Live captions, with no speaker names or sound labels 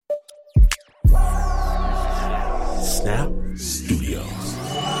Snap Studios.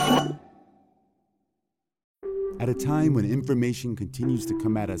 At a time when information continues to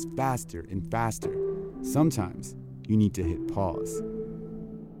come at us faster and faster, sometimes you need to hit pause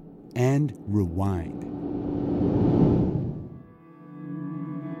and rewind.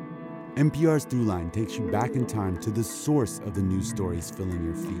 NPR's Throughline takes you back in time to the source of the news stories filling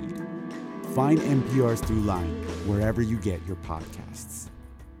your feed. Find NPR's Throughline wherever you get your podcasts.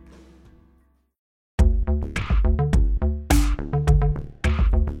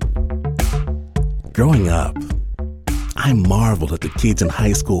 Growing up, I marveled at the kids in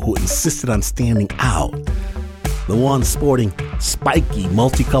high school who insisted on standing out. The ones sporting spiky,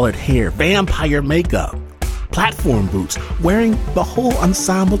 multicolored hair, vampire makeup, platform boots, wearing the whole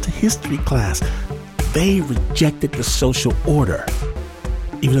ensemble to history class. They rejected the social order,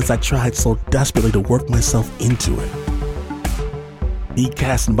 even as I tried so desperately to work myself into it. Me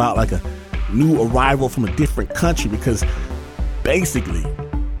casting about like a new arrival from a different country because basically,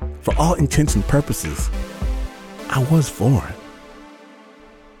 for all intents and purposes, I was foreign.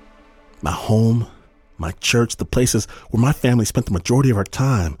 My home, my church, the places where my family spent the majority of our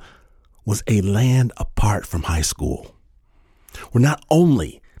time was a land apart from high school, where not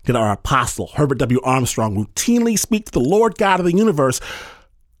only did our apostle, Herbert W. Armstrong, routinely speak to the Lord God of the universe,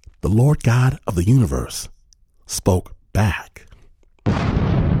 the Lord God of the universe spoke back.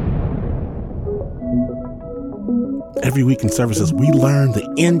 Every week in services, we learned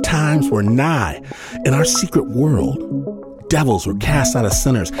the end times were nigh. In our secret world, devils were cast out of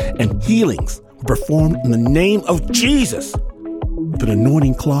sinners and healings were performed in the name of Jesus with an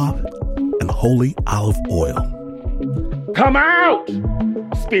anointing cloth and holy olive oil. Come out,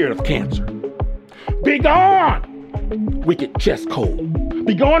 spirit of cancer. Be gone, wicked chest cold.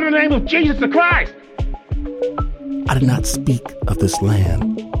 Be gone in the name of Jesus the Christ. I did not speak of this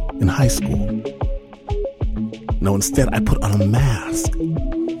land in high school. No, instead I put on a mask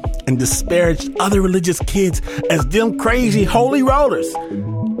and disparaged other religious kids as them crazy holy rollers,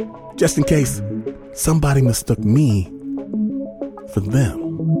 just in case somebody mistook me for them.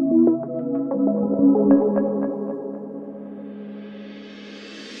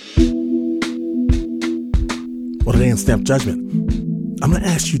 Well, today in Snap Judgment, I'm going to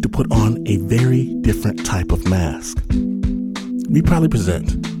ask you to put on a very different type of mask. We proudly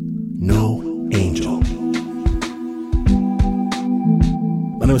present No Angel.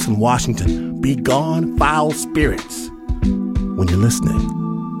 My name is in Washington. Be gone, foul spirits. When you're listening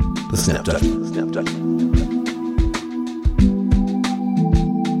to Snap Judgment. Snap Judgment.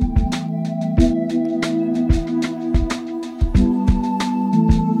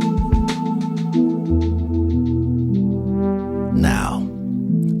 Now,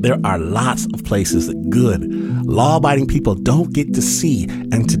 there are lots of places that good, law-abiding people don't get to see,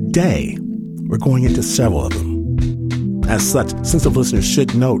 and today we're going into several of them. As such, sensitive listeners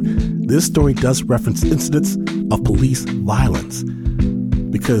should note, this story does reference incidents of police violence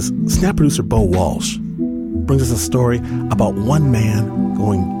because Snap producer Bo Walsh brings us a story about one man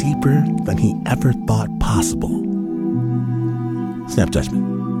going deeper than he ever thought possible. Snap Judgment.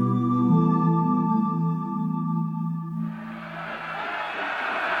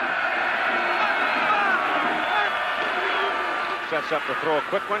 Sets up to throw a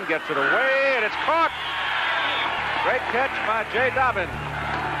quick one, gets it away, and it's caught. Great catch by Jay Dobbins.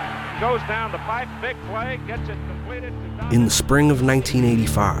 Goes down the pipe, big play, gets it completed. In the spring of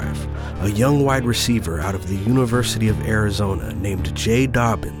 1985, a young wide receiver out of the University of Arizona named Jay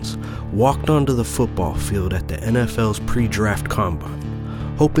Dobbins walked onto the football field at the NFL's pre-draft combine,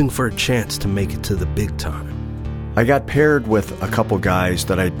 hoping for a chance to make it to the big time. I got paired with a couple guys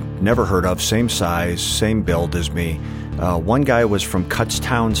that I'd never heard of, same size, same build as me. One guy was from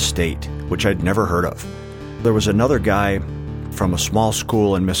Kutztown State, which I'd never heard of. There was another guy from a small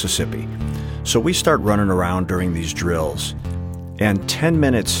school in Mississippi. So we start running around during these drills. And 10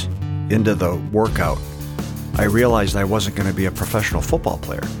 minutes into the workout, I realized I wasn't going to be a professional football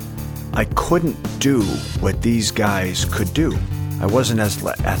player. I couldn't do what these guys could do. I wasn't as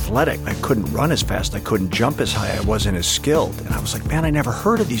athletic. I couldn't run as fast. I couldn't jump as high. I wasn't as skilled. And I was like, man, I never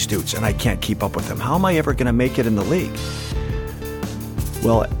heard of these dudes, and I can't keep up with them. How am I ever going to make it in the league?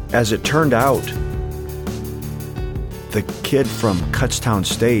 Well, as it turned out, the kid from Kutztown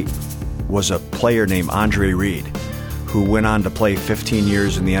State was a player named Andre Reed, who went on to play 15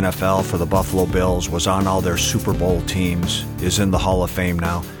 years in the NFL for the Buffalo Bills, was on all their Super Bowl teams, is in the Hall of Fame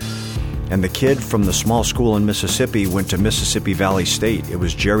now. And the kid from the small school in Mississippi went to Mississippi Valley State. It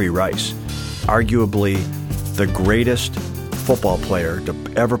was Jerry Rice, arguably the greatest football player to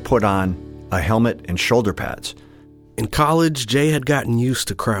ever put on a helmet and shoulder pads. In college, Jay had gotten used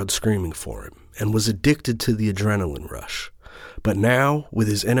to crowds screaming for him, and was addicted to the adrenaline rush. But now, with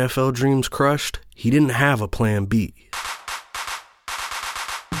his NFL dreams crushed, he didn't have a plan B.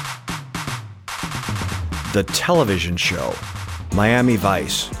 The television show, Miami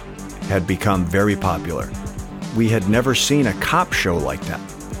Vice, had become very popular. We had never seen a cop show like that.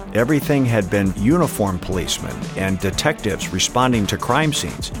 Everything had been uniformed policemen and detectives responding to crime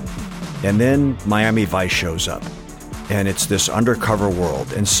scenes. And then Miami Vice shows up, and it's this undercover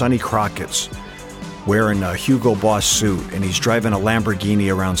world, and Sonny Crockett's wearing a Hugo Boss suit, and he's driving a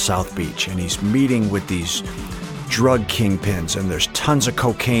Lamborghini around South Beach, and he's meeting with these drug kingpins, and there's tons of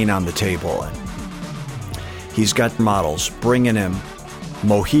cocaine on the table, and he's got models bringing him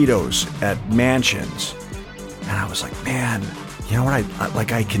mojitos at mansions. And I was like, man, you know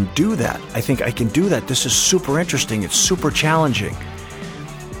what, I can do that. I think I can do that. This is super interesting. It's super challenging.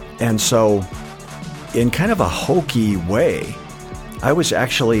 And so, in kind of a hokey way, I was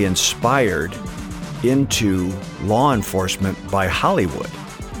actually inspired into law enforcement by Hollywood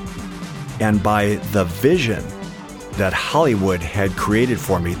and by the vision that Hollywood had created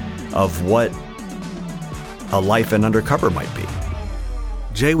for me of what a life in undercover might be.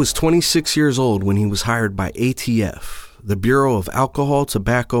 Jay was 26 years old when he was hired by ATF, the Bureau of Alcohol,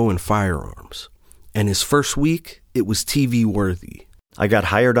 Tobacco, and Firearms. And his first week, it was TV worthy. I got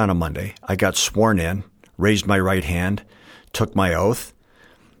hired on a Monday. I got sworn in, raised my right hand, took my oath,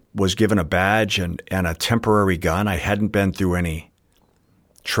 was given a badge and a temporary gun. I hadn't been through any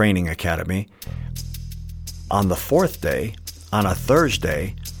training academy. On the fourth day, on a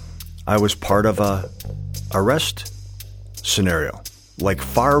Thursday, I was part of a arrest scenario, like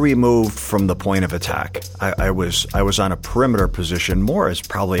far removed from the point of attack. I was on a perimeter position, more as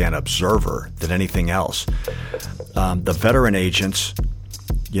probably an observer than anything else. The veteran agents,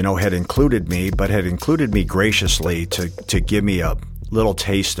 had included me, but had included me graciously to give me a little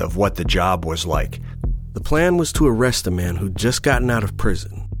taste of what the job was like. The plan was to arrest a man who'd just gotten out of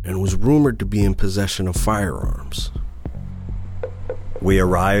prison and was rumored to be in possession of firearms. We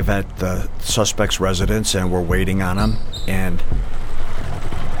arrive at the suspect's residence and we're waiting on him, and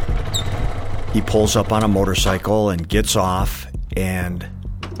he pulls up on a motorcycle and gets off, and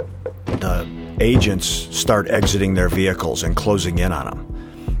the agents start exiting their vehicles and closing in on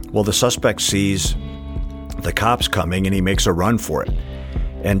him. Well, the suspect sees the cops coming and he makes a run for it.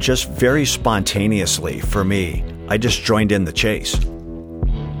 And just very spontaneously for me, I just joined in the chase.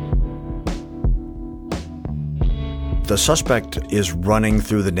 The suspect is running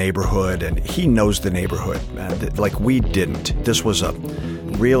through the neighborhood, and he knows the neighborhood, like we didn't. This was a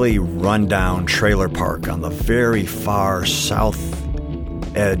really rundown trailer park on the very far south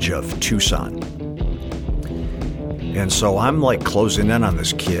edge of Tucson. And so I'm like closing in on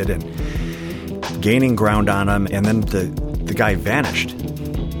this kid and gaining ground on him, and then the guy vanished.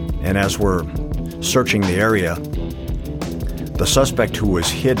 And as we're searching the area, the suspect who was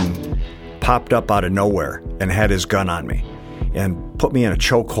hidden popped up out of nowhere and had his gun on me and put me in a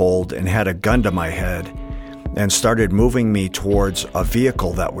chokehold and had a gun to my head and started moving me towards a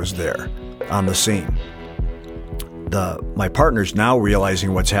vehicle that was there on the scene. My partners, now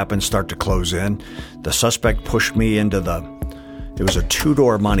realizing what's happened, start to close in. The suspect pushed me into it was a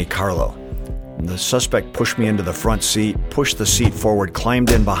two-door Monte Carlo. The suspect pushed me into the front seat, pushed the seat forward,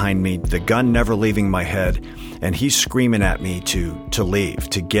 climbed in behind me, the gun never leaving my head, and he's screaming at me to leave,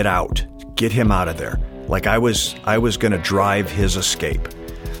 to get out, get him out of there. Like I was going to drive his escape.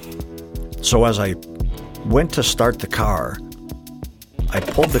 So as I went to start the car, I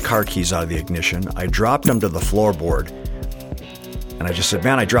pulled the car keys out of the ignition, I dropped them to the floorboard, and I just said,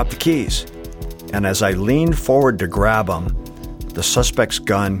 man, I dropped the keys. And as I leaned forward to grab them, the suspect's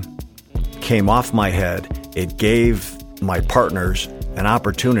gun came off my head. It gave my partners an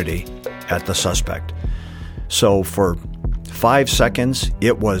opportunity at the suspect. So for 5 seconds,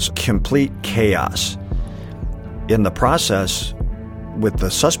 it was complete chaos. In the process, with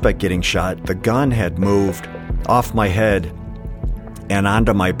the suspect getting shot, the gun had moved off my head and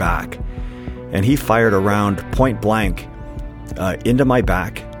onto my back. And he fired a round point blank into my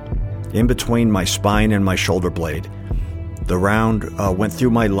back, in between my spine and my shoulder blade. The round went through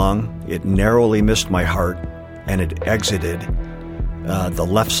my lung, it narrowly missed my heart, and it exited the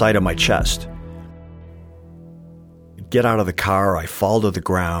left side of my chest. Get out of the car, I fall to the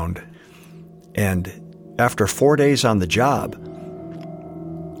ground, and after 4 days on the job,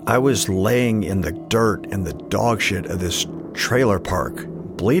 I was laying in the dirt and the dog shit of this trailer park,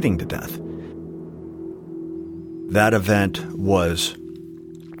 bleeding to death. That event was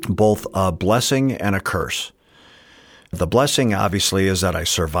both a blessing and a curse. The blessing, obviously, is that I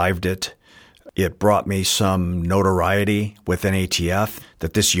survived it. It brought me some notoriety within ATF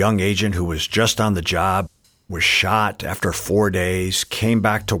that this young agent who was just on the job was shot after 4 days, came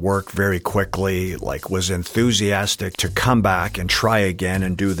back to work very quickly, was enthusiastic to come back and try again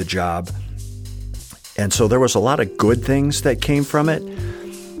and do the job. And so there was a lot of good things that came from it.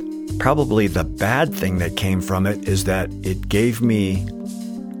 Probably the bad thing that came from it is that it gave me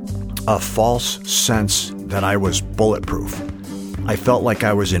a false sense that I was bulletproof. I felt like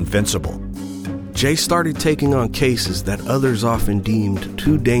I was invincible. Jay started taking on cases that others often deemed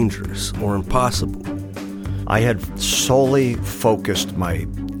too dangerous or impossible. I had solely focused my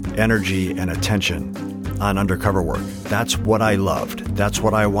energy and attention on undercover work. That's what I loved. That's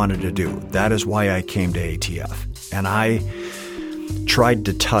what I wanted to do. That is why I came to ATF. And I tried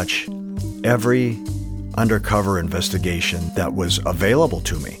to touch every undercover investigation that was available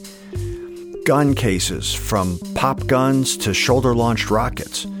to me. Gun cases, from pop guns to shoulder-launched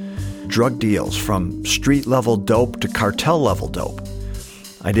rockets. Drug deals, from street-level dope to cartel-level dope.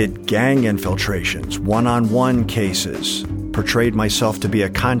 I did gang infiltrations, one-on-one cases, portrayed myself to be a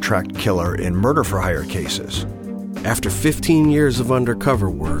contract killer in murder-for-hire cases. After 15 years of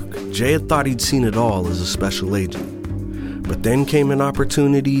undercover work, Jay had thought he'd seen it all as a special agent. But then came an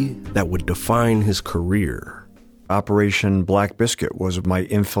opportunity that would define his career. Operation Black Biscuit was my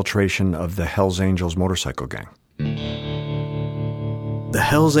infiltration of the Hells Angels motorcycle gang. The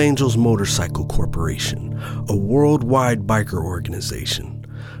Hells Angels Motorcycle Corporation, a worldwide biker organization.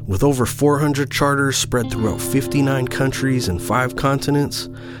 With over 400 charters spread throughout 59 countries and 5 continents,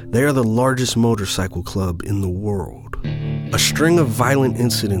 they are the largest motorcycle club in the world. A string of violent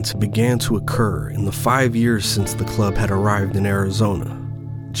incidents began to occur in the 5 years since the club had arrived in Arizona.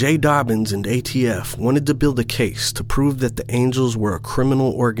 Jay Dobyns and ATF wanted to build a case to prove that the Angels were a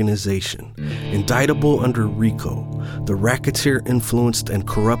criminal organization, indictable under RICO, the Racketeer Influenced and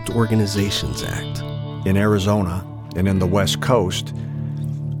Corrupt Organizations Act. In Arizona and in the West Coast,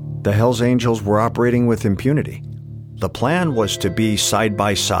 the Hells Angels were operating with impunity. The plan was to be side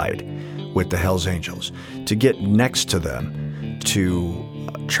by side with the Hells Angels, to get next to them,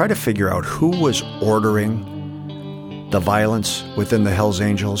 to try to figure out who was ordering the violence within the Hells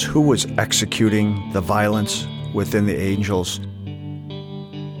Angels, who was executing the violence within the Angels.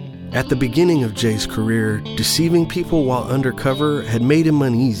 At the beginning of Jay's career, deceiving people while undercover had made him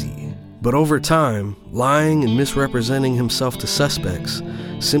uneasy. But over time, lying and misrepresenting himself to suspects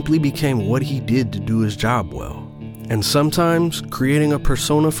simply became what he did to do his job well. And sometimes, creating a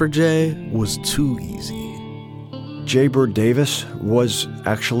persona for Jay was too easy. Jaybird Davis was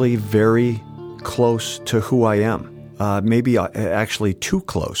actually very close to who I am. Maybe actually too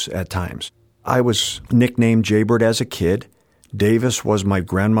close at times. I was nicknamed Jaybird as a kid. Davis was my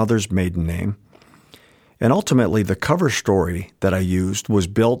grandmother's maiden name. And ultimately, the cover story that I used was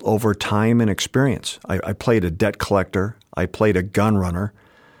built over time and experience. I played a debt collector. I played a gun runner.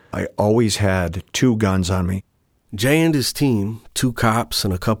 I always had 2 guns on me. Jay and his team, 2 cops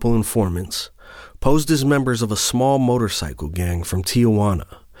and a couple informants, posed as members of a small motorcycle gang from Tijuana,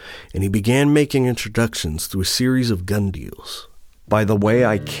 and he began making introductions through a series of gun deals. By the way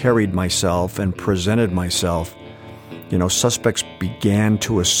I carried myself and presented myself, suspects began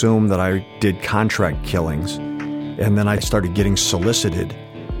to assume that I did contract killings, and then I started getting solicited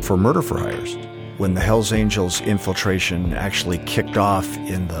for murder for hires. When the Hells Angels infiltration actually kicked off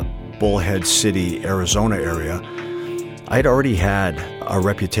in the Bullhead City, Arizona area, I'd already had a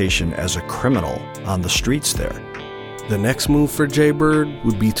reputation as a criminal on the streets there. The next move for Jaybird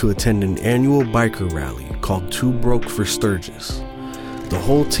would be to attend an annual biker rally called Two Broke for Sturgis. The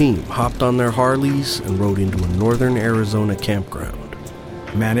whole team hopped on their Harleys and rode into a northern Arizona campground.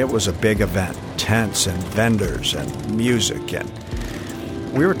 Man, it was a big event. Tents and vendors and music, and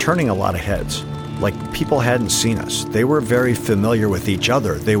we were turning a lot of heads. Like, people hadn't seen us. They were very familiar with each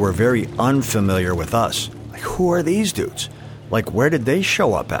other. They were very unfamiliar with us. Like, who are these dudes? Like, where did they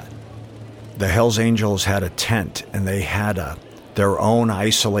show up at? The Hells Angels had a tent, and they had their own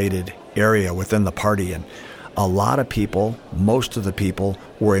isolated area within the party, and a lot of people, most of the people,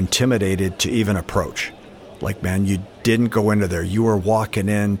 were intimidated to even approach. Like, man, you didn't go into there. You were walking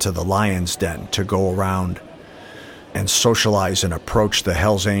into the Lion's Den to go around and socialize and approach the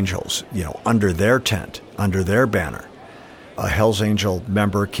Hells Angels, under their tent, under their banner. A Hells Angel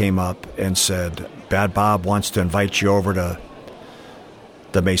member came up and said, Bad Bob wants to invite you over to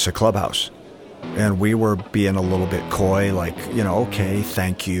the Mesa Clubhouse. And we were being a little bit coy, like, okay,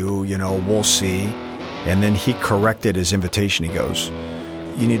 thank you, we'll see. And then he corrected his invitation. He goes,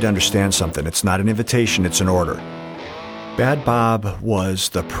 you need to understand something. It's not an invitation, it's an order. Bad Bob was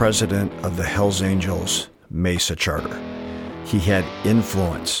the president of the Hells Angels Mesa Charter. He had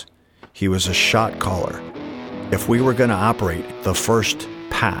influence. He was a shot caller. If we were going to operate, the first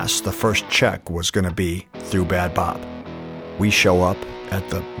pass, the first check was going to be through Bad Bob. We show up at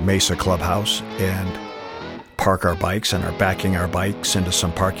the Mesa Clubhouse and park our bikes and are backing our bikes into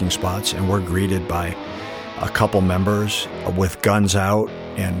some parking spots, and we're greeted by a couple members with guns out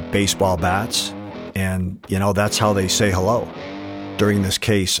and baseball bats, and, that's how they say hello. During this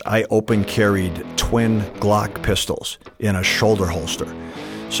case, I open carried twin Glock pistols in a shoulder holster,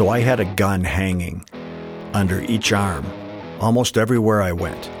 so I had a gun hanging under each arm almost everywhere I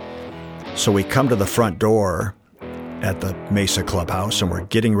went. So we come to the front door at the Mesa Clubhouse, and we're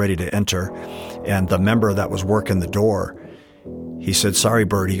getting ready to enter, and the member that was working the door, he said, "Sorry,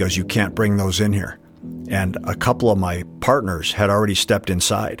 Bert," he goes, "you can't bring those in here." And a couple of my partners had already stepped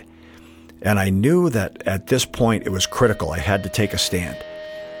inside. And I knew that at this point it was critical. I had to take a stand.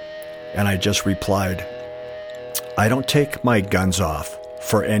 And I just replied, "I don't take my guns off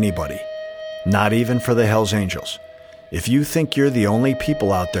for anybody, not even for the Hells Angels. If you think you're the only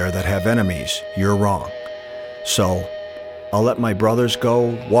people out there that have enemies, you're wrong. So I'll let my brothers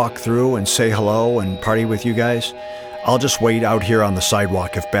go walk through and say hello and party with you guys. I'll just wait out here on the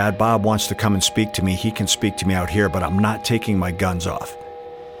sidewalk. If Bad Bob wants to come and speak to me, he can speak to me out here, but I'm not taking my guns off."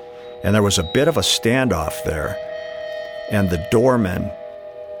 And there was a bit of a standoff there. And the doorman,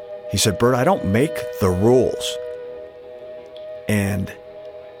 he said, "Bert, I don't make the rules." And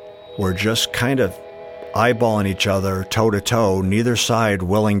we're just kind of eyeballing each other toe to toe, neither side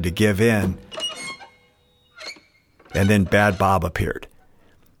willing to give in. And then Bad Bob appeared.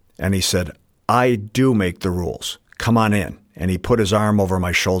 And he said, "I do make the rules. Come on in." And he put his arm over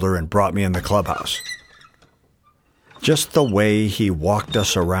my shoulder and brought me in the clubhouse. Just the way he walked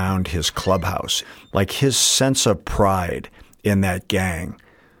us around his clubhouse, like his sense of pride in that gang,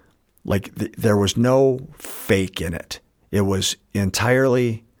 like there was no fake in it. It was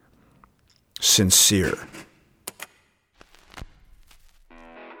entirely sincere.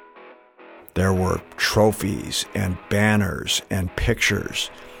 There were trophies and banners and pictures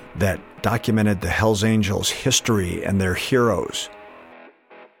that documented the Hells Angels' history and their heroes.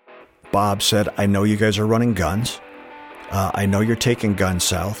 Bob said, "I know you guys are running guns. I know you're taking guns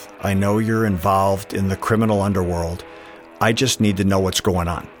south. I know you're involved in the criminal underworld. I just need to know what's going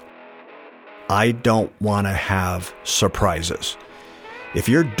on. I don't want to have surprises. If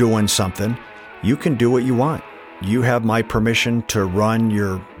you're doing something, you can do what you want. You have my permission to run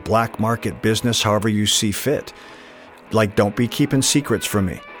your black market business however you see fit. Like, don't be keeping secrets from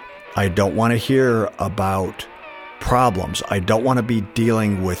me. I don't want to hear about problems. I don't want to be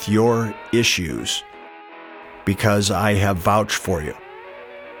dealing with your issues because I have vouched for you."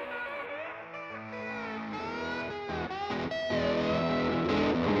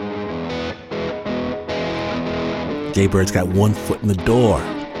 Jay Bird's got one foot in the door,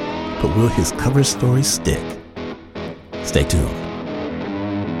 but will his cover story stick? Stay tuned.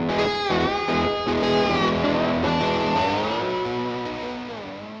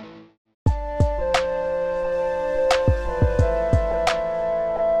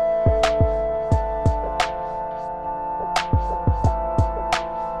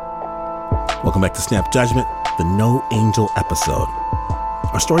 Welcome back to Snap Judgment, the No Angel episode.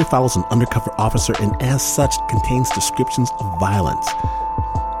 Our story follows an undercover officer and as such contains descriptions of violence.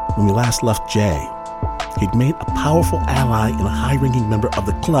 When we last left Jay, he'd made a powerful ally and a high-ranking member of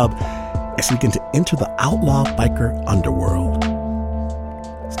the club as he began to enter the outlaw biker underworld.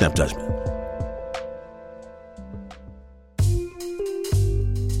 Snap Judgment.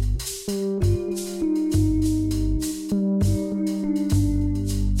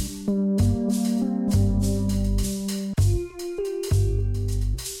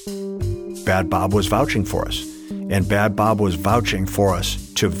 Bad Bob was vouching for us. And Bad Bob was vouching for us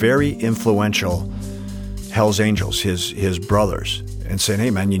to very influential Hells Angels, his brothers, and saying, "Hey,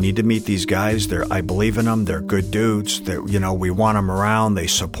 man, you need to meet these guys. I believe in them. They're good dudes. We want them around. They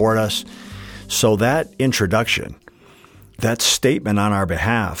support us." So that introduction, that statement on our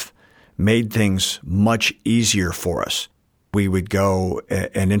behalf made things much easier for us. We would go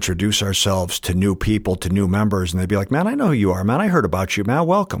and introduce ourselves to new people, to new members, and they'd be like, "Man, I know who you are, man. I heard about you, man.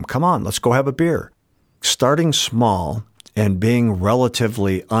 Welcome. Come on, let's go have a beer." Starting small and being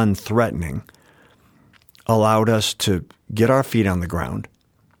relatively unthreatening allowed us to get our feet on the ground,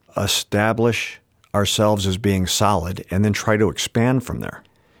 establish ourselves as being solid, and then try to expand from there.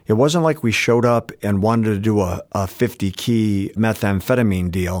 It wasn't like we showed up and wanted to do a 50-key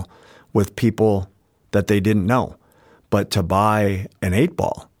methamphetamine deal with people that they didn't know, but to buy an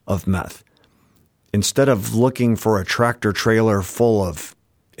 8-ball of meth. Instead of looking for a tractor trailer full of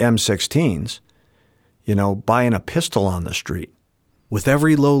M16s, buying a pistol on the street With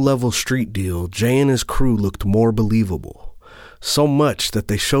every low-level street deal, Jay and his crew looked more believable, so much that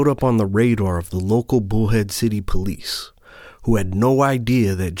they showed up on the radar of the local Bullhead City police, who had no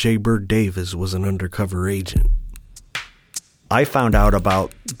idea that Jay Bird Davis was an undercover agent. I found out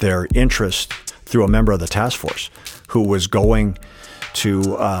about their interest through a member of the task force who was going to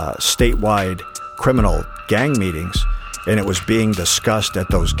statewide criminal gang meetings, and it was being discussed at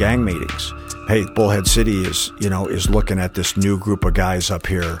those gang meetings. Hey, Bullhead City is looking at this new group of guys up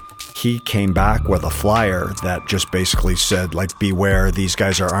here. He came back with a flyer that just basically said, like, beware, these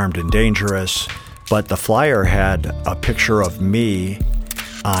guys are armed and dangerous. But the flyer had a picture of me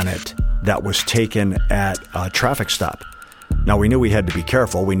on it that was taken at a traffic stop. Now, we knew we had to be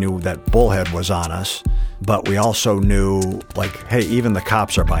careful. We knew that Bullhead was on us, but we also knew, like, hey, even the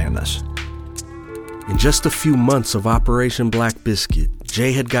cops are buying this. In just a few months of Operation Black Biscuit,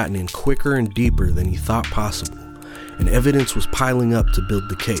 Jay had gotten in quicker and deeper than he thought possible, and evidence was piling up to build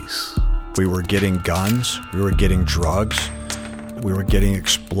the case. We were getting guns, we were getting drugs, we were getting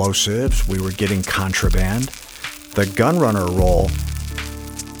explosives, we were getting contraband. The gun runner role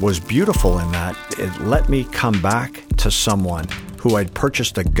was beautiful in that it let me come back to someone who I'd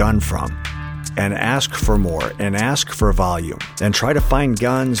purchased a gun from and ask for more and ask for volume and try to find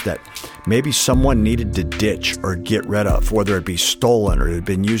guns that maybe someone needed to ditch or get rid of, whether it be stolen or it had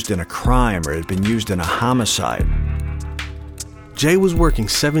been used in a crime or it had been used in a homicide. Jay was working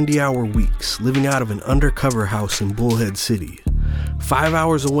 70-hour weeks, living out of an undercover house in Bullhead City. 5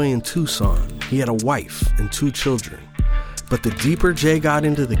 hours away in Tucson, he had a wife and 2 children. But the deeper Jay got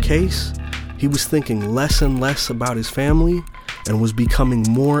into the case, he was thinking less and less about his family and was becoming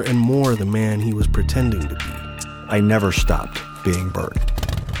more and more the man he was pretending to be. I never stopped being Bird.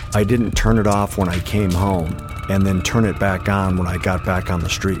 I didn't turn it off when I came home and then turn it back on when I got back on the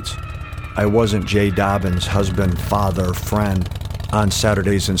streets. I wasn't Jay Dobyns' husband, father, friend on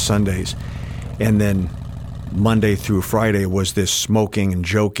Saturdays and Sundays, and then Monday through Friday was this smoking and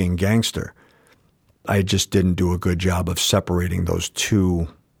joking gangster. I just didn't do a good job of separating those two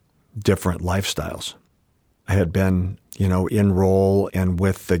different lifestyles. I had been, in role and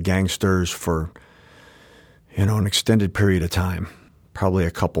with the gangsters for, an extended period of time, probably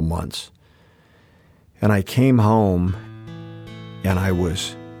a couple months. And I came home and I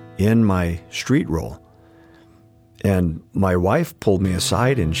was in my street role. And my wife pulled me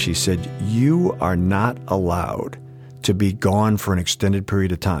aside and she said, "You are not allowed to be gone for an extended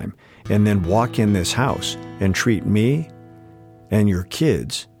period of time and then walk in this house and treat me and your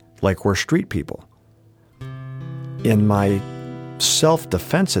kids like we're street people." In my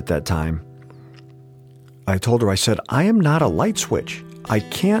self-defense at that time, I told her, I said, "I am not a light switch. I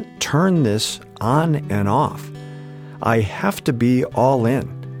can't turn this on and off. I have to be all in."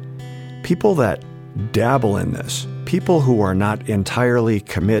 People that dabble in this, people who are not entirely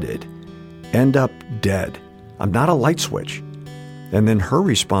committed, end up dead. I'm not a light switch. And then her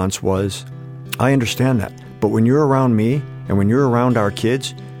response was, "I understand that, but when you're around me and when you're around our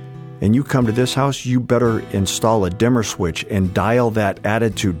kids and you come to this house, you better install a dimmer switch and dial that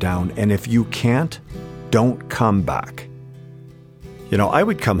attitude down. And if you can't, don't come back." I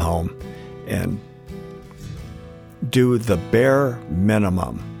would come home and do the bare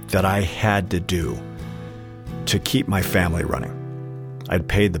minimum that I had to do to keep my family running. I'd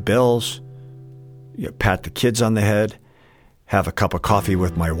pay the bills, pat the kids on the head, have a cup of coffee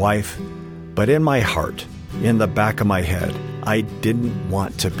with my wife. But in my heart, in the back of my head, I didn't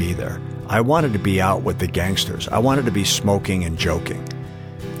want to be there. I wanted to be out with the gangsters. I wanted to be smoking and joking.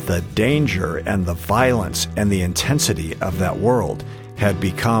 The danger and the violence and the intensity of that world had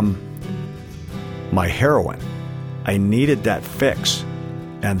become my heroin. I needed that fix.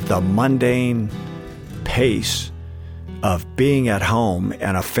 And the mundane pace of being at home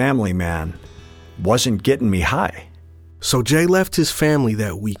and a family man wasn't getting me high. So Jay left his family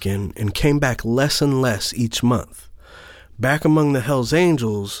that weekend and came back less and less each month. Back among the Hells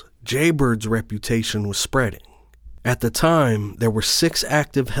Angels, Jay Bird's reputation was spreading. At the time, there were 6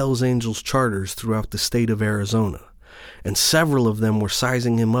 active Hells Angels charters throughout the state of Arizona, and several of them were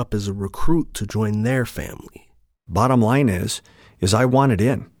sizing him up as a recruit to join their family. Bottom line is I wanted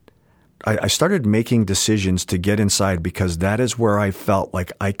in. I started making decisions to get inside because that is where I felt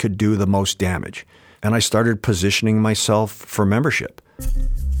like I could do the most damage. And I started positioning myself for membership.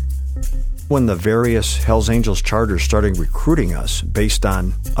 When the various Hells Angels charters started recruiting us based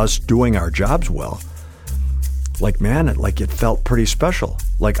on us doing our jobs well, it felt pretty special.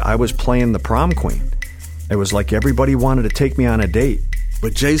 Like I was playing the prom queen. It was like everybody wanted to take me on a date.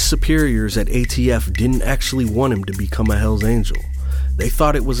 But Jay's superiors at ATF didn't actually want him to become a Hells Angel. They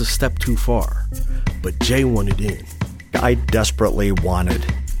thought it was a step too far, but Jay wanted in. I desperately wanted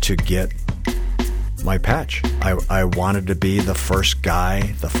to get my patch. I wanted to be the first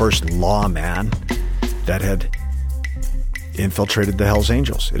guy, the first lawman that had infiltrated the Hells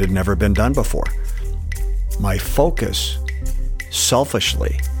Angels. It had never been done before. My focus,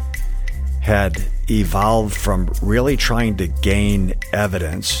 selfishly, had evolved from really trying to gain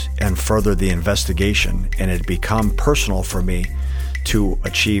evidence and further the investigation, and it had become personal for me to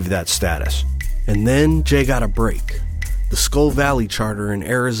achieve that status. And then Jay got a break. The Skull Valley Charter in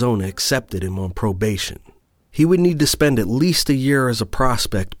Arizona accepted him on probation. He would need to spend at least a year as a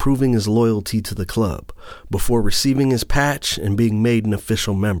prospect proving his loyalty to the club before receiving his patch and being made an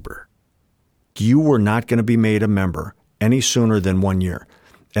official member. You were not going to be made a member any sooner than 1 year.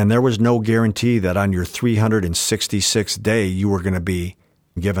 And there was no guarantee that on your 366th day you were going to be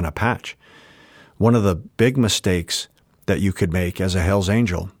given a patch. One of the big mistakes that you could make as a Hells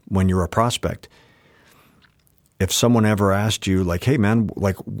Angel when you're a prospect, if someone ever asked you, like, hey, man,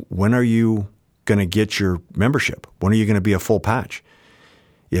 like, when are you going to get your membership? When are you going to be a full patch?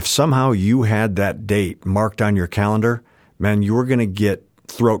 If somehow you had that date marked on your calendar, man, you were going to get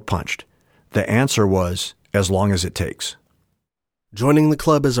throat punched. The answer was, as long as it takes. Joining the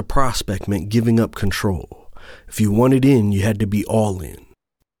club as a prospect meant giving up control. If you wanted in, you had to be all in.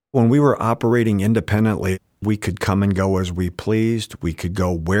 When we were operating independently, we could come and go as we pleased. We could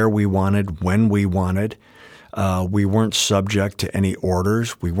go where we wanted, when we wanted. We weren't subject to any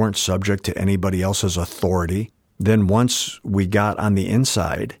orders. We weren't subject to anybody else's authority. Then once we got on the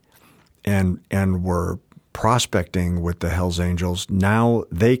inside and were prospecting with the Hells Angels, now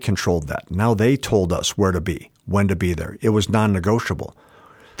they controlled that. Now they told us where to be, when to be there. It was non-negotiable.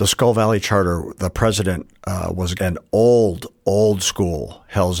 The Skull Valley Charter, the president was an old school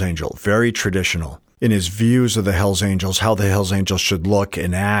Hells Angel, very traditional in his views of the Hells Angels, how the Hells Angels should look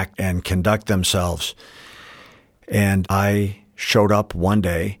and act and conduct themselves. And I showed up one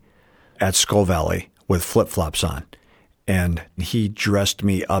day at Skull Valley with flip-flops on, and he dressed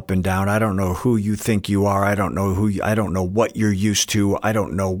me up and down. I don't know who you think you are. I don't know what you're used to. I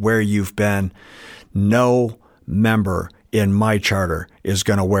don't know where you've been. No member in my charter is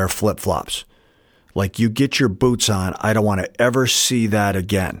going to wear flip-flops. Like, you get your boots on. I don't want to ever see that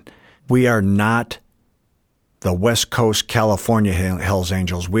again. We are not the West Coast California Hells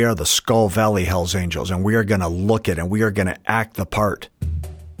Angels. We are the Skull Valley Hells Angels, and we are going to look it and we are going to act the part.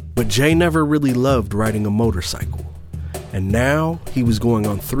 But Jay never really loved riding a motorcycle. And now he was going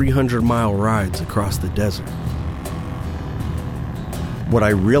on 300-mile rides across the desert. What I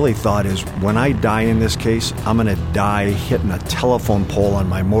really thought is, when I die in this case, I'm going to die hitting a telephone pole on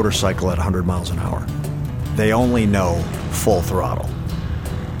my motorcycle at 100 miles an hour. They only know full throttle.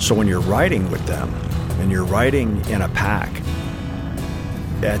 So when you're riding with them, and you're riding in a pack,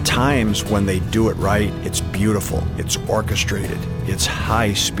 at times when they do it right, it's beautiful, it's orchestrated, it's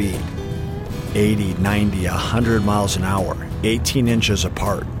high speed, 80, 90, 100 miles an hour, 18 inches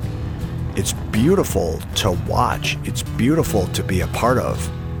apart. It's beautiful to watch. It's beautiful to be a part of.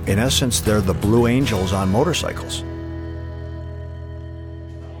 In essence, they're the Blue Angels on motorcycles.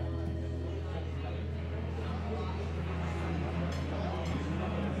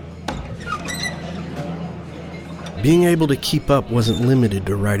 Being able to keep up wasn't limited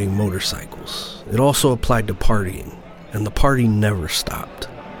to riding motorcycles. It also applied to partying, and the party never stopped.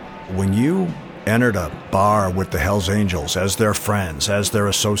 When you entered a bar with the Hells Angels as their friends, as their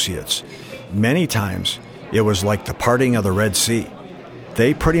associates, many times it was like the parting of the Red Sea.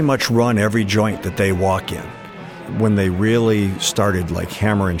 They pretty much run every joint that they walk in. When they really started like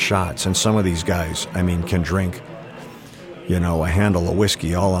hammering shots, and some of these guys, I mean, can drink, a handle of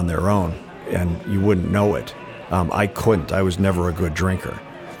whiskey all on their own, and you wouldn't know it. I couldn't. I was never a good drinker.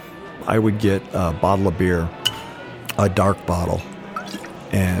 I would get a bottle of beer, a dark bottle,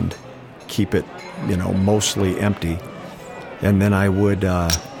 and keep it, mostly empty. And then I would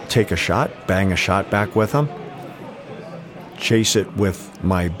take a shot, bang a shot back with them, chase it with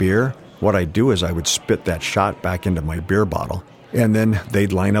my beer. What I'd do is I would spit that shot back into my beer bottle. And then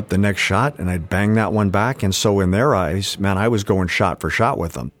they'd line up the next shot, and I'd bang that one back. And so in their eyes, man, I was going shot for shot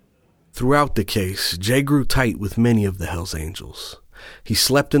with them. Throughout the case, Jay grew tight with many of the Hells Angels. He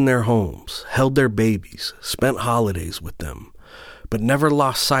slept in their homes, held their babies, spent holidays with them, but never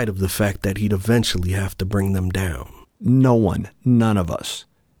lost sight of the fact that he'd eventually have to bring them down. No one, none of us,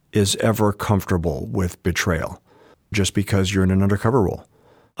 is ever comfortable with betrayal just because you're in an undercover role.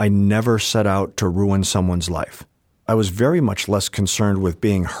 I never set out to ruin someone's life. I was very much less concerned with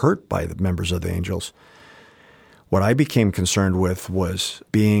being hurt by the members of the Angels. What I became concerned with was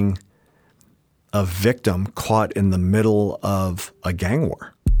being a victim caught in the middle of a gang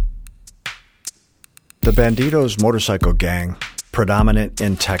war. The Bandidos motorcycle gang, predominant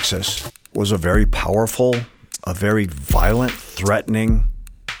in Texas, was a very powerful, a very violent, threatening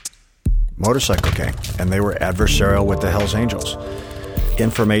motorcycle gang, and they were adversarial with the Hells Angels.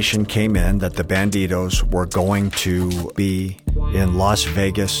 Information came in that the Bandidos were going to be in Las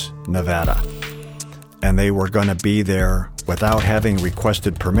Vegas, Nevada, and they were going to be there without having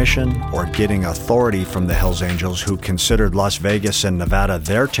requested permission or getting authority from the Hells Angels, who considered Las Vegas and Nevada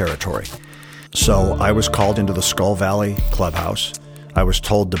their territory. So I was called into the Skull Valley clubhouse. I was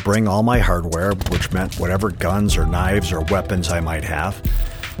told to bring all my hardware, which meant whatever guns or knives or weapons I might have.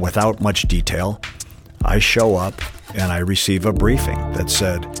 Without much detail, I show up and I receive a briefing that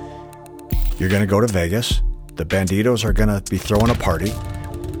said, you're going to go to Vegas, the Bandidos are going to be throwing a party,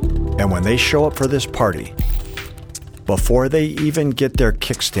 and when they show up for this party, before they even get their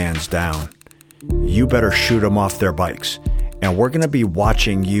kickstands down, you better shoot them off their bikes. And we're going to be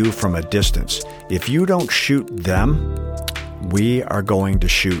watching you from a distance. If you don't shoot them, we are going to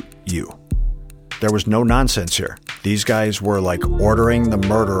shoot you. There was no nonsense here. These guys were like ordering the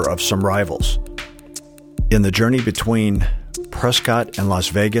murder of some rivals. In the journey between Prescott and Las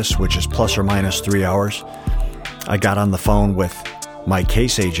Vegas, which is plus or minus 3 hours, I got on the phone with my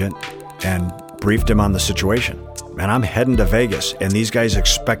case agent and briefed him on the situation. Man, I'm heading to Vegas, and these guys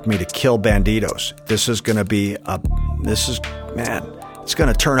expect me to kill Bandidos. This is going to be it's going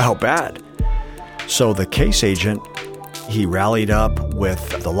to turn out bad. So the case agent, he rallied up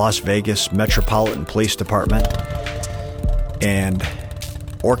with the Las Vegas Metropolitan Police Department and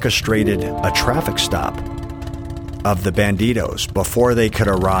orchestrated a traffic stop of the Bandidos before they could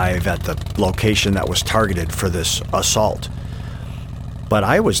arrive at the location that was targeted for this assault. But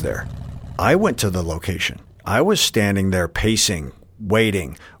I was there. I went to the location. I was standing there pacing,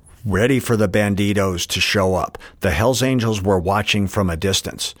 waiting, ready for the Bandidos to show up. The Hells Angels were watching from a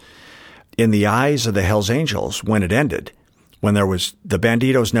distance. In the eyes of the Hells Angels, when it ended, the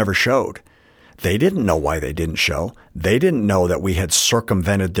Bandidos never showed. They didn't know why they didn't show. They didn't know that we had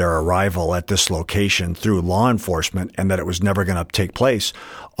circumvented their arrival at this location through law enforcement and that it was never going to take place.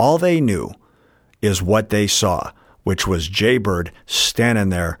 All they knew is what they saw, which was Jaybird standing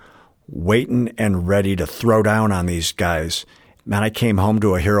there waiting and ready to throw down on these guys. Man, I came home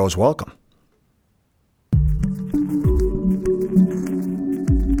to a hero's welcome.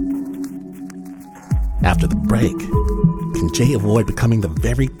 After the break, can Jay avoid becoming the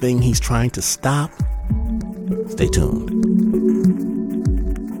very thing he's trying to stop? Stay tuned.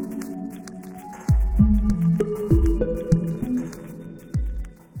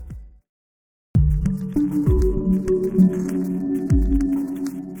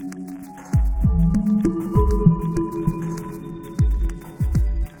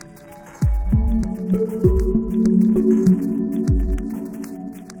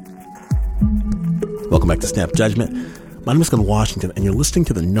 Welcome back to Snap Judgment. My name is Glenn Washington, and you're listening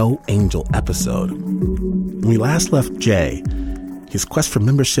to the No Angel episode. When we last left Jay, his quest for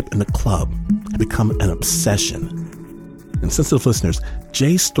membership in the club had become an obsession. And sensitive listeners,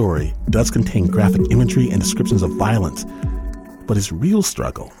 Jay's story does contain graphic imagery and descriptions of violence, but his real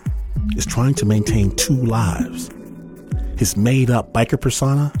struggle is trying to maintain two lives: his made-up biker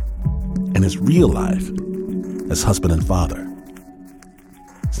persona and his real life as husband and father.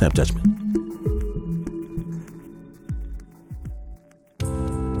 Snap Judgment.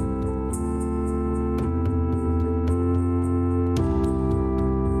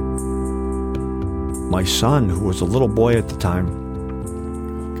 My son, who was a little boy at the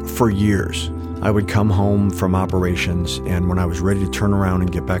time, for years, I would come home from operations, and when I was ready to turn around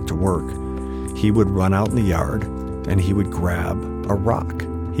and get back to work, he would run out in the yard and he would grab a rock.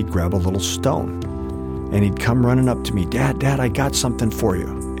 He'd grab a little stone and he'd come running up to me, Dad, I got something for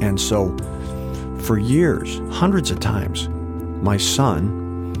you. And so for years, hundreds of times, my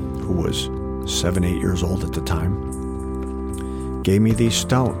son, who was 7, 8 years old at the time, gave me these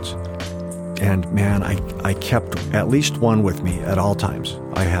stones. And man, I kept at least one with me at all times.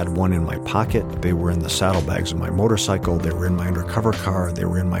 I had one in my pocket. They were in the saddlebags of my motorcycle. They were in my undercover car. They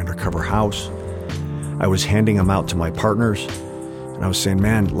were in my undercover house. I was handing them out to my partners. And I was saying,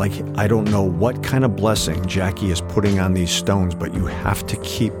 man, I don't know what kind of blessing Jackie is putting on these stones, but you have to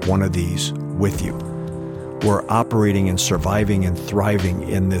keep one of these with you. We're operating and surviving and thriving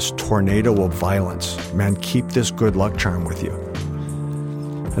in this tornado of violence. Man, keep this good luck charm with you.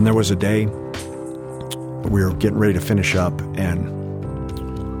 And there was a day we were getting ready to finish up,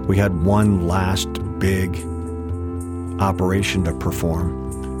 and we had one last big operation to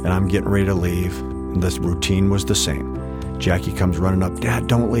perform, and I'm getting ready to leave, and this routine was the same. Jackie comes running up, Dad,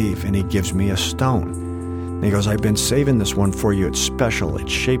 don't leave, and he gives me a stone. And he goes, I've been saving this one for you. It's special.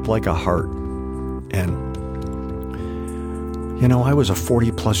 It's shaped like a heart. And, you know, I was a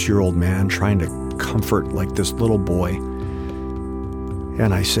 40-plus-year-old man trying to comfort, like, this little boy.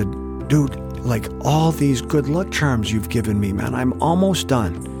 And I said, dude, like, all these good luck charms you've given me, man, I'm almost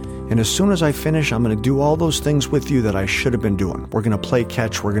done. And as soon as I finish, I'm going to do all those things with you that I should have been doing. We're going to play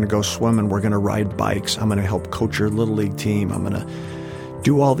catch. We're going to go swimming. We're going to ride bikes. I'm going to help coach your Little League team. I'm going to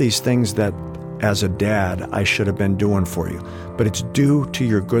do all these things that, as a dad, I should have been doing for you. But it's due to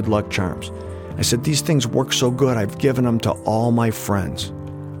your good luck charms. I said, these things work so good. I've given them to all my friends.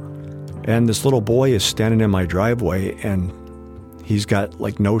 And this little boy is standing in my driveway, and he's got,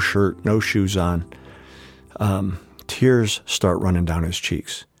 like, no shirt, no shoes on. Tears start running down his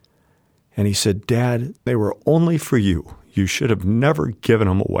cheeks. And he said, Dad, they were only for you. You should have never given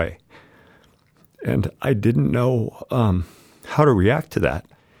them away. And I didn't know how to react to that.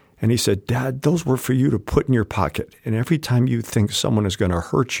 And he said, Dad, those were for you to put in your pocket. And every time you think someone is going to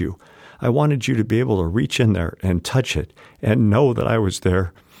hurt you, I wanted you to be able to reach in there and touch it and know that I was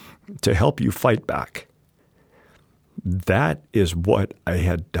there to help you fight back. That is what I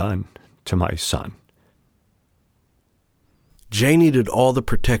had done to my son. Jay needed all the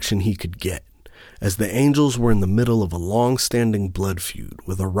protection he could get, as the Angels were in the middle of a long-standing blood feud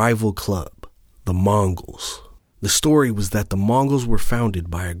with a rival club, the Mongols. The story was that the Mongols were founded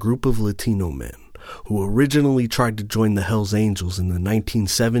by a group of Latino men who originally tried to join the Hells Angels in the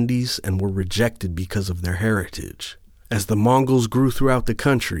 1970s and were rejected because of their heritage. As the Mongols grew throughout the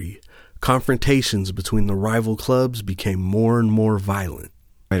country, confrontations between the rival clubs became more and more violent.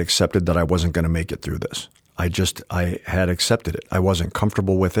 I had accepted that I wasn't going to make it through this. I had accepted it. I wasn't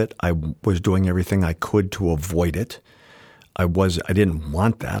comfortable with it. I was doing everything I could to avoid it. I didn't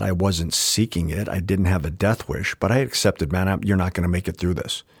want that. I wasn't seeking it. I didn't have a death wish, but I accepted, man, you're not going to make it through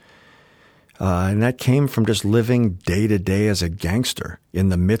this. And that came from just living day to day as a gangster in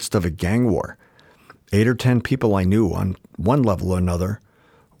the midst of a gang war. 8 or 10 people I knew on one level or another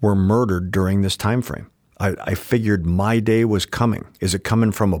were murdered during this time frame. I figured my day was coming. Is it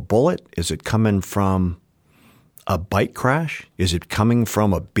coming from a bullet? Is it coming from a bike crash? Is it coming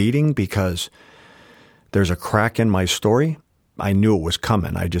from a beating because there's a crack in my story? I knew it was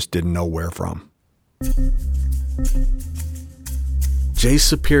coming. I just didn't know where from. Jay's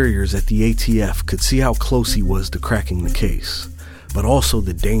superiors at the ATF could see how close he was to cracking the case, but also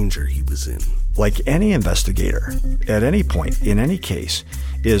the danger he was in. Like any investigator, at any point, in any case,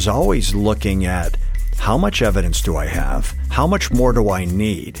 is always looking at how much evidence do I have? How much more do I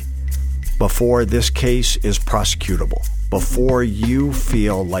need before this case is prosecutable? Before you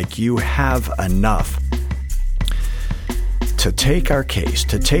feel like you have enough to take our case,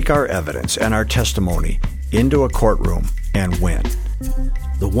 to take our evidence and our testimony into a courtroom and win.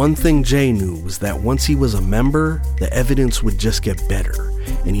 The one thing Jay knew was that once he was a member, the evidence would just get better,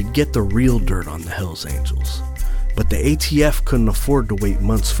 and he'd get the real dirt on the Hells Angels. But the ATF couldn't afford to wait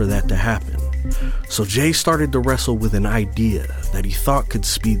months for that to happen. So Jay started to wrestle with an idea that he thought could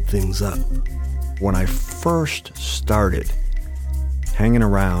speed things up. When I first started hanging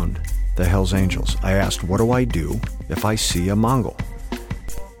around the Hells Angels, I asked, what do I do if I see a Mongol?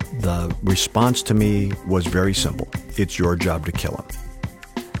 The response to me was very simple. It's your job to kill him.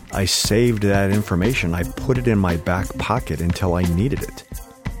 I saved that information. I put it in my back pocket until I needed it.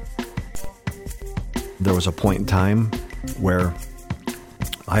 There was a point in time where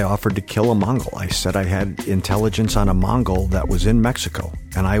I offered to kill a Mongol. I said I had intelligence on a Mongol that was in Mexico,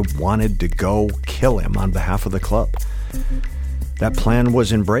 and I wanted to go kill him on behalf of the club. That plan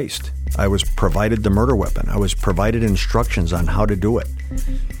was embraced. I was provided the murder weapon. I was provided instructions on how to do it.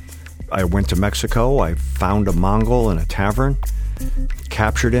 I went to Mexico. I found a Mongol in a tavern,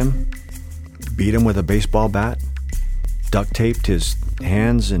 captured him, beat him with a baseball bat, duct taped his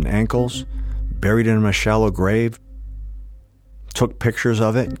hands and ankles, buried him in a shallow grave, took pictures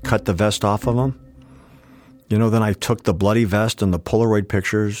of it, cut the vest off of him. Then I took the bloody vest and the Polaroid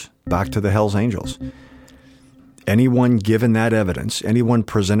pictures back to the Hells Angels. Anyone given that evidence, anyone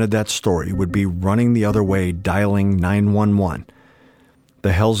presented that story would be running the other way, dialing 911.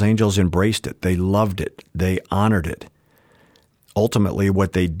 The Hells Angels embraced it. They loved it. They honored it. Ultimately,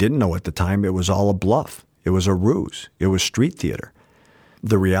 what they didn't know at the time, it was all a bluff. It was a ruse. It was street theater.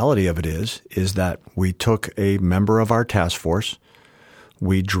 The reality of it is that we took a member of our task force,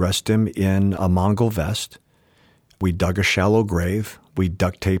 we dressed him in a Mongol vest, we dug a shallow grave, we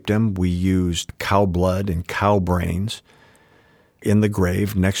duct taped him, we used cow blood and cow brains in the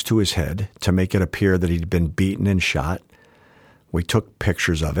grave next to his head to make it appear that he'd been beaten and shot. We took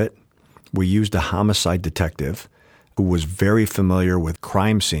pictures of it. We used a homicide detective who was very familiar with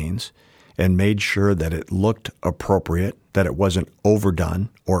crime scenes and made sure that it looked appropriate, that it wasn't overdone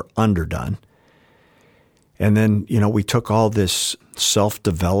or underdone. And then, we took all this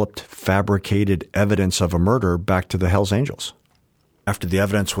self-developed, fabricated evidence of a murder back to the Hells Angels. After the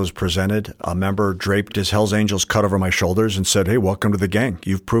evidence was presented, a member draped his Hells Angels cut over my shoulders and said, "Hey, welcome to the gang.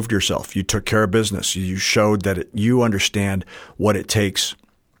 You've proved yourself. You took care of business. You showed that you understand what it takes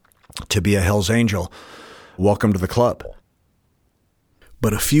to be a Hells Angel. Welcome to the club."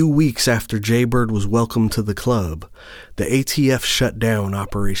 But a few weeks after Jaybird was welcomed to the club, the ATF shut down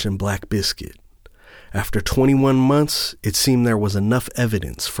Operation Black Biscuit. After 21 months, it seemed there was enough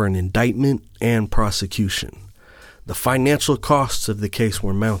evidence for an indictment and prosecution. The financial costs of the case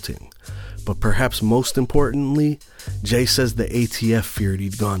were mounting, but perhaps most importantly, Jay says the ATF feared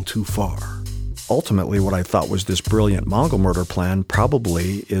he'd gone too far. Ultimately, what I thought was this brilliant Mongol murder plan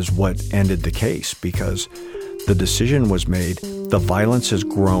probably is what ended the case, because the decision was made, the violence has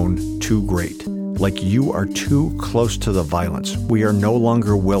grown too great. Like, you are too close to the violence. We are no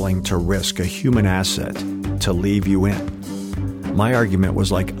longer willing to risk a human asset to leave you in. My argument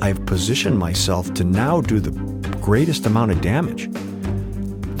was like, I've positioned myself to now do the greatest amount of damage.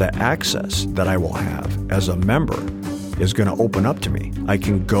 The access that I will have as a member is going to open up to me. I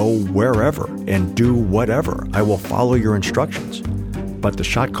can go wherever and do whatever. I will follow your instructions. But the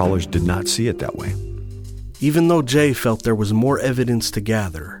shot callers did not see it that way. Even though Jay felt there was more evidence to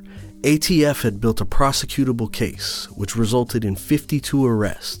gather, ATF had built a prosecutable case, which resulted in 52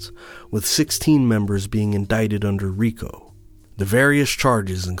 arrests, with 16 members being indicted under RICO. The various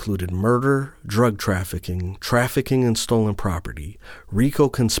charges included murder, drug trafficking, trafficking in stolen property, RICO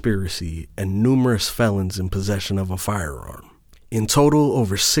conspiracy, and numerous felons in possession of a firearm. In total,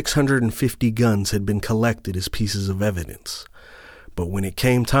 over 650 guns had been collected as pieces of evidence. But when it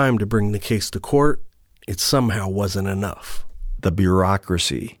came time to bring the case to court, it somehow wasn't enough. The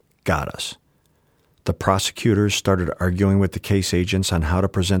bureaucracy got us. The prosecutors started arguing with the case agents on how to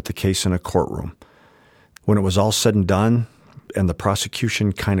present the case in a courtroom. When it was all said and done, and the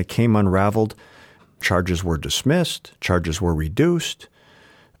prosecution kind of came unraveled, charges were dismissed, charges were reduced.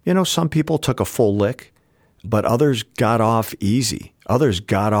 Some people took a full lick, but others got off easy. Others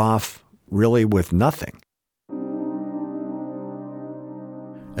got off really with nothing.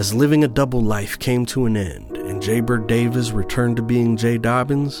 As living a double life came to an end and Jaybird Davis returned to being Jay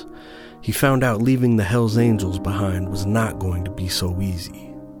Dobyns, he found out leaving the Hells Angels behind was not going to be so easy.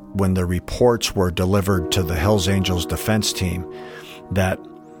 When the reports were delivered to the Hells Angels defense team that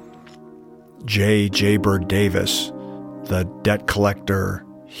Jaybird Davis, the debt collector,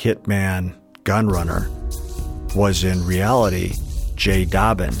 hitman, gun runner, was in reality Jay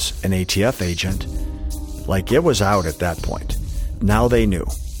Dobyns, an ATF agent, like, it was out at that point. Now they knew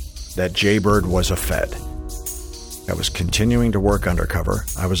that Jaybird was a Fed. I was continuing to work undercover.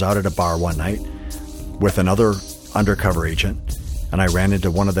 I was out at a bar one night with another undercover agent, and I ran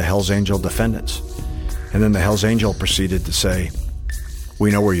into one of the Hells Angel defendants. And then the Hells Angel proceeded to say,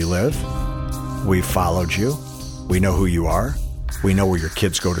 "We know where you live. We followed you. We know who you are. We know where your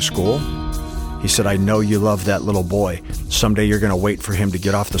kids go to school." He said, "I know you love that little boy. Someday you're going to wait for him to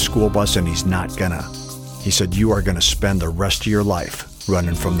get off the school bus, and he's not gonna." He said, "You are going to spend the rest of your life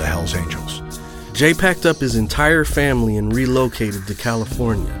running from the Hells Angels." Jay packed up his entire family and relocated to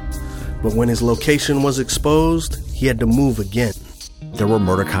California. But when his location was exposed, he had to move again. There were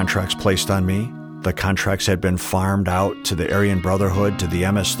murder contracts placed on me. The contracts had been farmed out to the Aryan Brotherhood, to the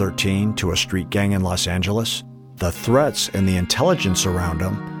MS-13, to a street gang in Los Angeles. The threats and the intelligence around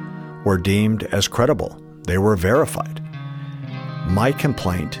them were deemed as credible. They were verified. My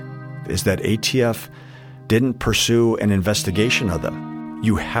complaint is that ATF didn't pursue an investigation of them.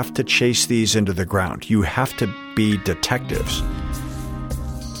 You have to chase these into the ground. You have to be detectives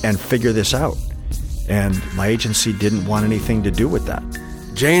and figure this out. And my agency didn't want anything to do with that.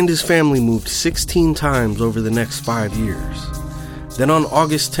 Jay and his family moved 16 times over the next 5 years. Then on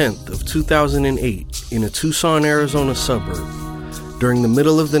August 10th of 2008, in a Tucson, Arizona suburb, during the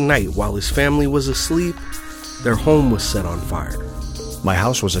middle of the night while his family was asleep, their home was set on fire. My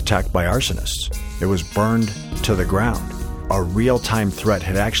house was attacked by arsonists. It was burned to the ground. A real-time threat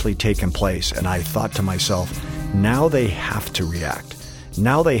had actually taken place, and I thought to myself, now they have to react.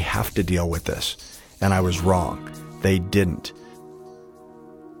 Now they have to deal with this. And I was wrong. They didn't.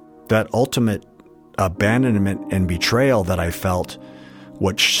 That ultimate abandonment and betrayal that I felt,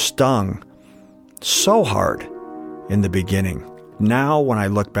 which stung so hard in the beginning. Now, when I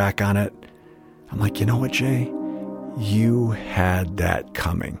look back on it, I'm like, you know what, Jay? You had that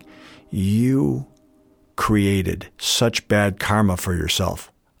coming. You created such bad karma for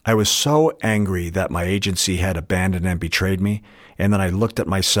yourself. I was so angry that my agency had abandoned and betrayed me. And then I looked at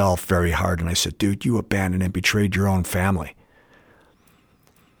myself very hard and I said, dude, you abandoned and betrayed your own family.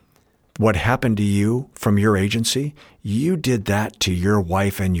 what happened to you from your agency, you did that to your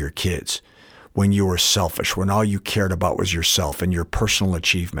wife and your kids when you were selfish, when all you cared about was yourself and your personal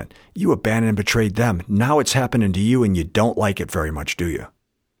achievement. You abandoned and betrayed them. Now it's happening to you and you don't like it very much, do you?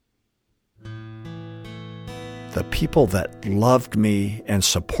 The people that loved me and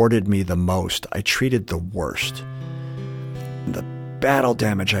supported me the most, I treated the worst. The battle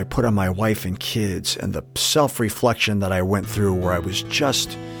damage I put on my wife and kids and the self-reflection that I went through where I was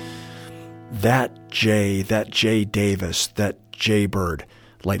just that Jay Davis, that Jay Bird,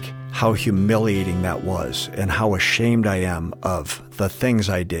 like how humiliating that was and how ashamed I am of the things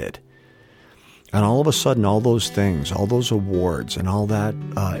I did. And all of a sudden, all those things, all those awards and all that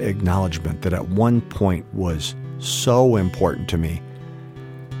acknowledgement that at one point was so important to me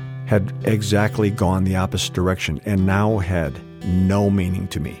had exactly gone the opposite direction and now had no meaning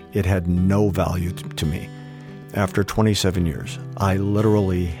to me. It had no value to me. After 27 years, I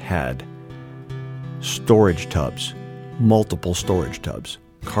literally had storage tubs, multiple storage tubs,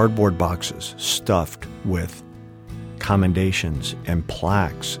 cardboard boxes stuffed with commendations and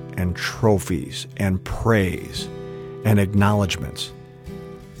plaques and trophies and praise and acknowledgments.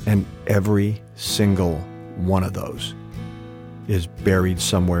 And every single one of those is buried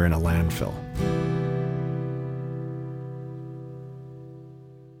somewhere in a landfill.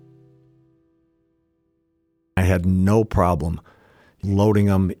 I had no problem loading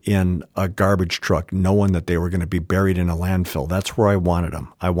them in a garbage truck, knowing that they were going to be buried in a landfill. That's where I wanted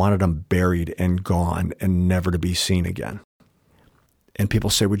them. I wanted them buried and gone and never to be seen again. And people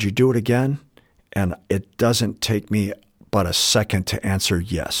say, would you do it again? And it doesn't take me but a second to answer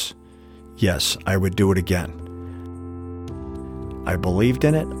yes. Yes, I would do it again. I believed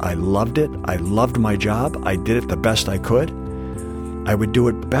in it. I loved it. I loved my job. I did it the best I could. I would do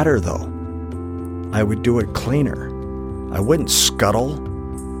it better, though. I would do it cleaner. I wouldn't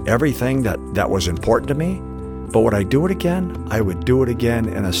scuttle everything that was important to me. But would I do it again? I would do it again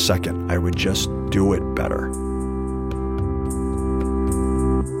in a second. I would just do it better.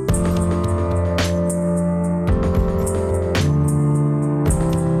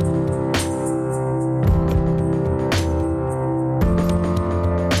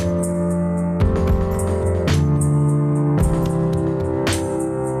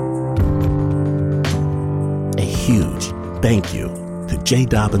 Thank you to Jay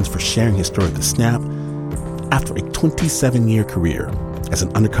Dobyns for sharing his story at the Snap. After a 27-year career as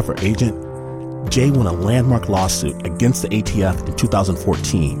an undercover agent, Jay won a landmark lawsuit against the ATF in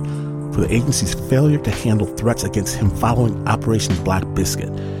 2014 for the agency's failure to handle threats against him following Operation Black Biscuit.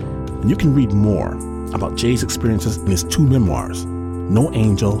 And you can read more about Jay's experiences in his two memoirs, No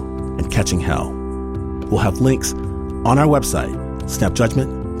Angel and Catching Hell. We'll have links on our website,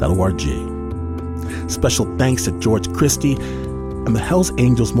 snapjudgment.org. Special thanks to George Christie and the Hells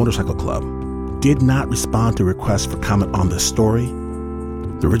Angels Motorcycle Club did not respond to requests for comment on this story.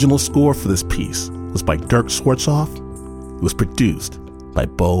 The original score for this piece was by Dirk Schwartzoff. It was produced by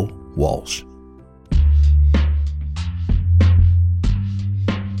Bo Walsh.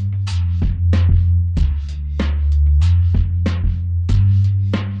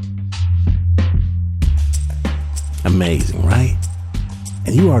 Amazing, right?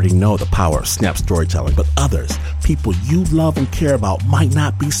 And you already know the power of Snap storytelling, but others, people you love and care about, might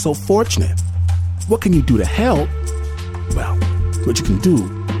not be so fortunate. What can you do to help? Well, what you can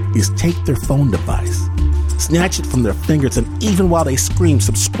do is take their phone device, snatch it from their fingers, and even while they scream,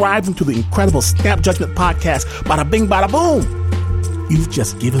 subscribe them to the incredible Snap Judgment podcast. Bada bing, bada boom. You've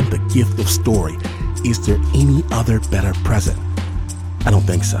just given the gift of story. Is there any other better present? I don't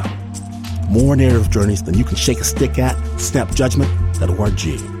think so. More narrative journeys than you can shake a stick at. snapjudgment.org.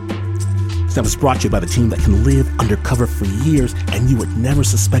 Snap is brought to you by the team that can live undercover for years and you would never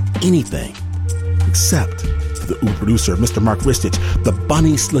suspect anything. Except for the producer, Mr. Mark Ristich. The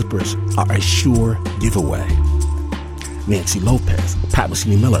bunny slippers are a sure giveaway. Nancy Lopez, Pat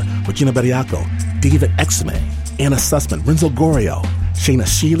Mesini-Miller, Regina Bediaco, David Exame, Anna Sussman, Renzo Gorio, Shayna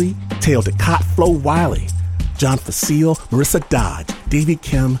Sheely, Teo DeCott, Flo Wiley, John Facile, Marissa Dodge, Davey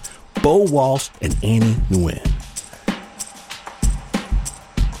Kim, Bo Walsh, and Annie Nguyen.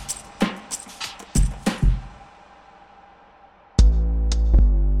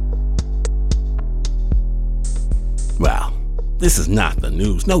 Wow, this is not the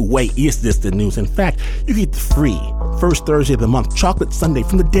news. No way is this the news. In fact, you get the free first Thursday of the month chocolate sundae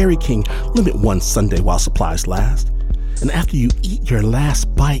from the Dairy King. Limit one sundae while supplies last. And after you eat your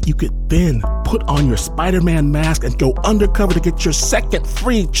last bite, you could then put on your Spider-Man mask and go undercover to get your second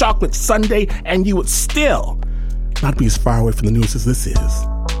free chocolate sundae, and you would still not be as far away from the news as this is.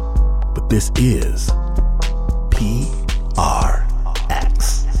 But this is P